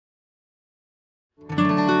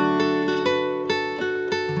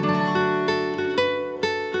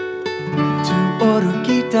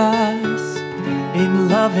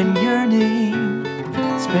love and yearning,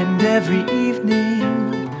 spend every evening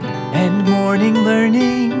and morning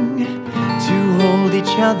learning to hold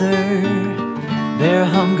each other, their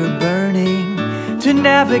hunger burning, to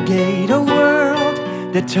navigate a world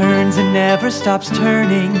that turns and never stops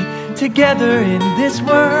turning, together in this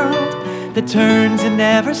world that turns and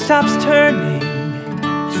never stops turning.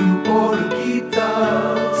 Two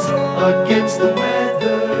Oruguitas against the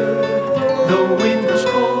weather, the wind grows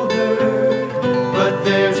colder, but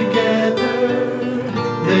they're together,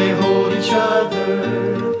 they hold each other,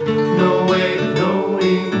 no way of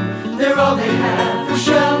knowing, they're all they have for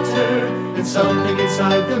shelter, and something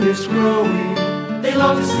inside them is growing. They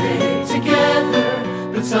long to stay together,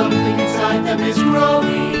 but something inside them is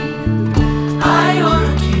growing. Ay,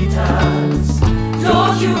 Oruguitas,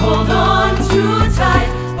 don't you hold on too tight.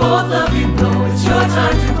 Both of you know it's your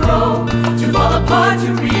time to grow, to fall apart, to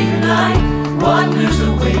reunite. Wonders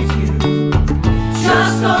await you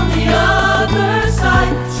just on the other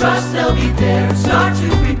side. Trust they'll be there, start to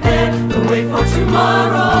prepare the way for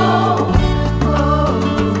tomorrow.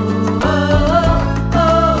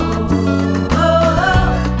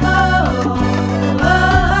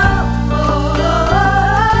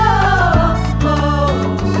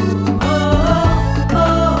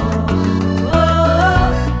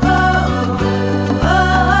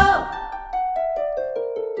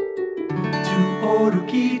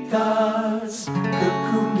 Oruguitas,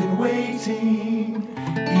 cocooned and waiting,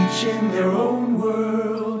 each in their own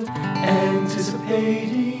world,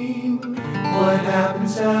 anticipating what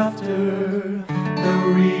happens after the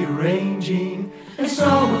rearranging. They're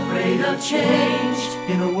so afraid of change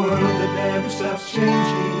in a world that never stops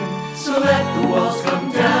changing. So let the walls come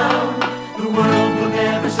down, the world will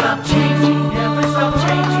never stop changing, never stop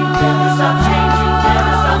changing, never stop changing,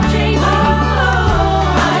 never stop changing.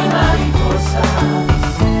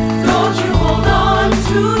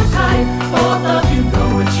 Too tight, both of you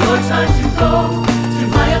know it's your time to go, to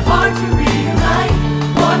fly apart, to reunite.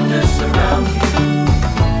 Wonders surround you,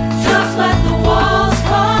 just let the walls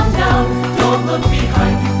come down. Don't look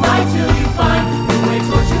behind you, fly till you find the way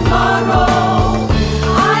toward tomorrow.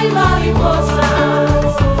 Ay,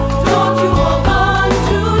 mariposas, don't you hold on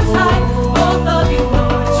too tight. Both of you know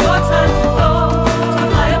it's your time to go, to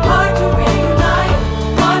fly apart, to reunite.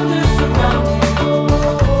 Wonders surround you,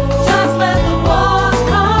 just let the walls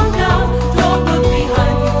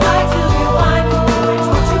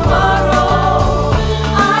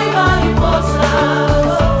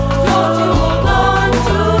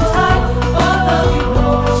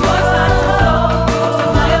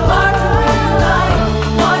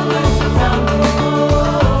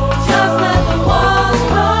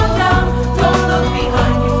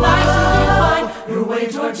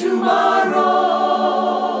tomorrow.